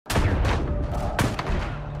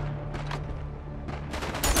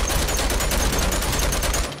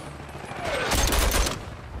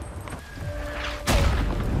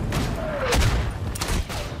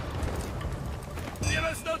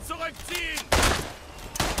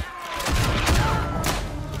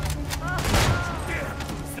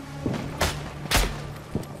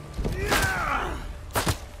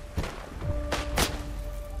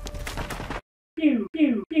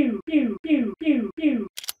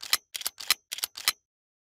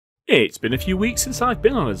It's been a few weeks since I've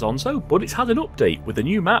been on Isonzo, but it's had an update with the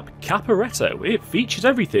new map, Caporetto. It features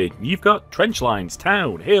everything. You've got trench lines,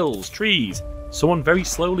 town, hills, trees, someone very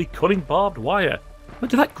slowly cutting barbed wire. Where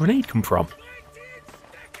did that grenade come from?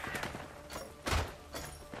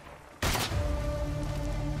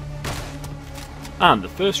 And the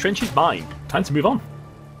first trench is mine. Time to move on.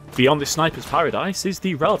 Beyond this sniper's paradise is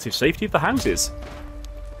the relative safety of the houses.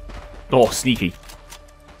 Oh, sneaky.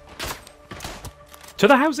 To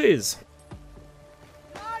the houses!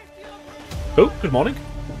 Oh, good morning.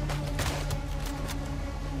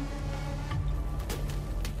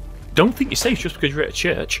 Don't think you're safe just because you're at a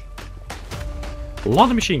church. A lot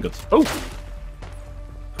of machine guns. Oh!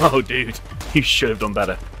 Oh, dude. You should have done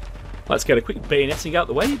better. Let's get a quick bayoneting out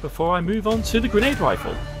the way before I move on to the grenade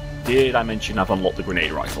rifle. Did I mention I've unlocked the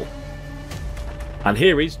grenade rifle? And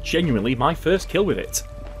here is genuinely my first kill with it.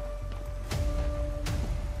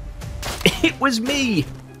 It was me!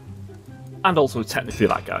 And also technically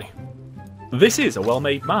that guy. This is a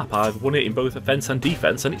well-made map. I've won it in both offense and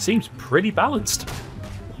defense, and it seems pretty balanced.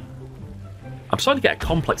 I'm starting to get a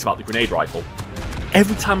complex about the grenade rifle.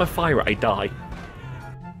 Every time I fire it, I die.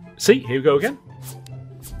 See, here we go again.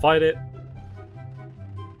 Fired it.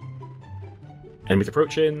 Enemies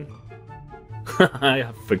approaching.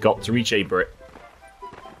 I forgot to rechamber it.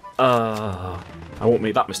 I won't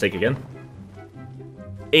make that mistake again.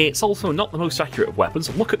 It's also not the most accurate of weapons.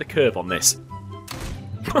 Look at the curve on this.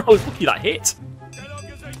 I was lucky that hit.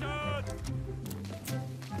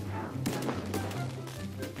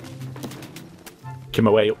 Come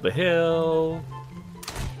away up the hill.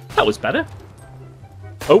 That was better.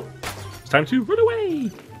 Oh, it's time to run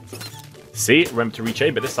away. See, remember to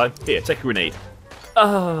rechamber this time. Here, take a grenade.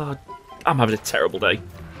 I'm having a terrible day.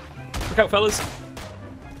 Look out, fellas.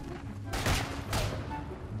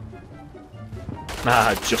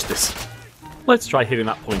 Justice. Let's try hitting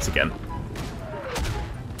that point again.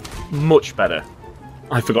 Much better.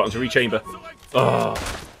 I've forgotten to rechamber.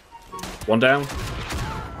 One down.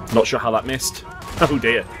 Not sure how that missed. Oh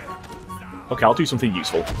dear. Okay, I'll do something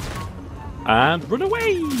useful. And run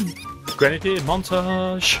away! Grenadier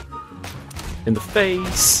montage. In the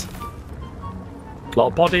face. A lot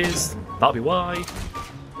of bodies. That'll be why.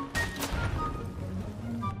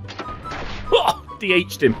 Oh!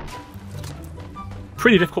 DH'd him.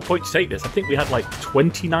 Pretty difficult point to take this. I think we had like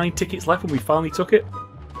 29 tickets left when we finally took it.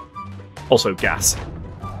 Also, gas.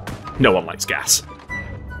 No one likes gas.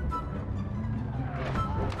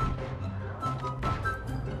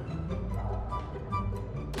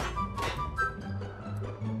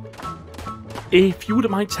 If you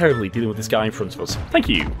wouldn't mind terribly dealing with this guy in front of us. Thank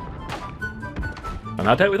you. And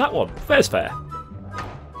I dealt with that one. Fair's fair.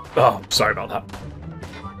 Oh, sorry about that.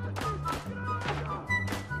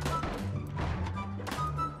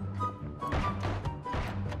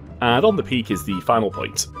 And on the peak is the final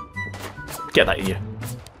point. Get that in you.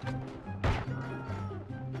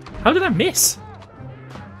 How did I miss?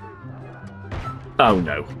 Oh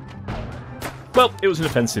no. Well, it was an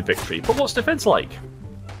offensive victory, but what's defense like?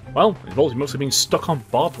 Well, it involves mostly being stuck on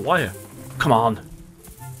barbed wire. Come on.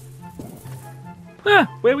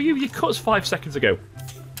 Where were you? You cut us 5 seconds ago.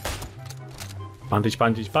 Bandage,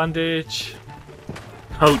 bandage, bandage.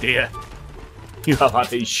 Oh dear. You have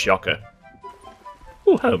had a shocker.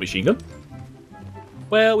 Oh, hello, machine gun.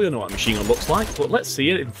 Well, we don't know what a machine gun looks like, but let's see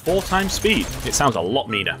it in 4 times speed. It sounds a lot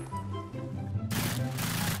meaner.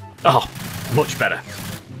 Oh, much better.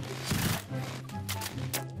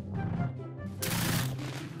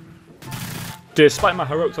 Despite my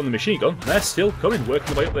heroics on the machine gun, they're still coming,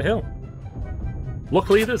 working their way up the hill.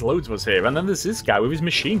 Luckily, there's loads of us here, and then there's this guy with his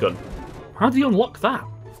machine gun. How do you unlock that?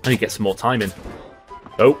 I need to get some more time in.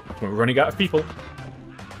 Oh, we're running out of people.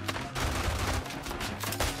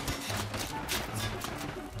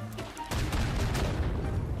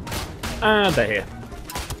 And they're here.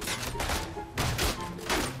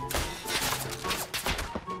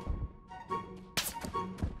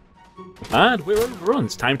 And we're overrun.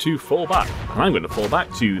 It's time to fall back. And I'm going to fall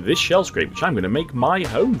back to this shell scrape, which I'm going to make my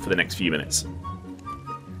home for the next few minutes.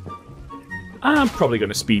 I'm probably going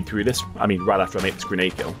to speed through this. I mean, right after I make this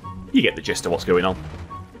grenade kill. You get the gist of what's going on.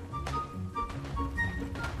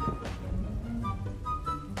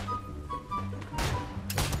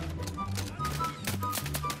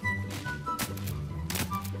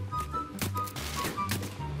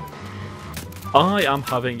 I am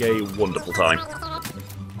having a wonderful time.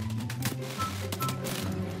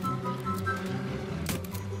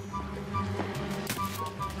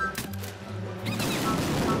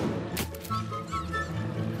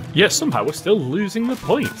 Yes, somehow we're still losing the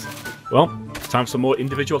point. Well, time for some more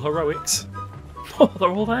individual heroics. Oh, they're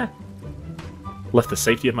all there. Left the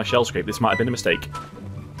safety of my shell scrape. This might have been a mistake.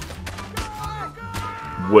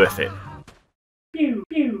 Worth it.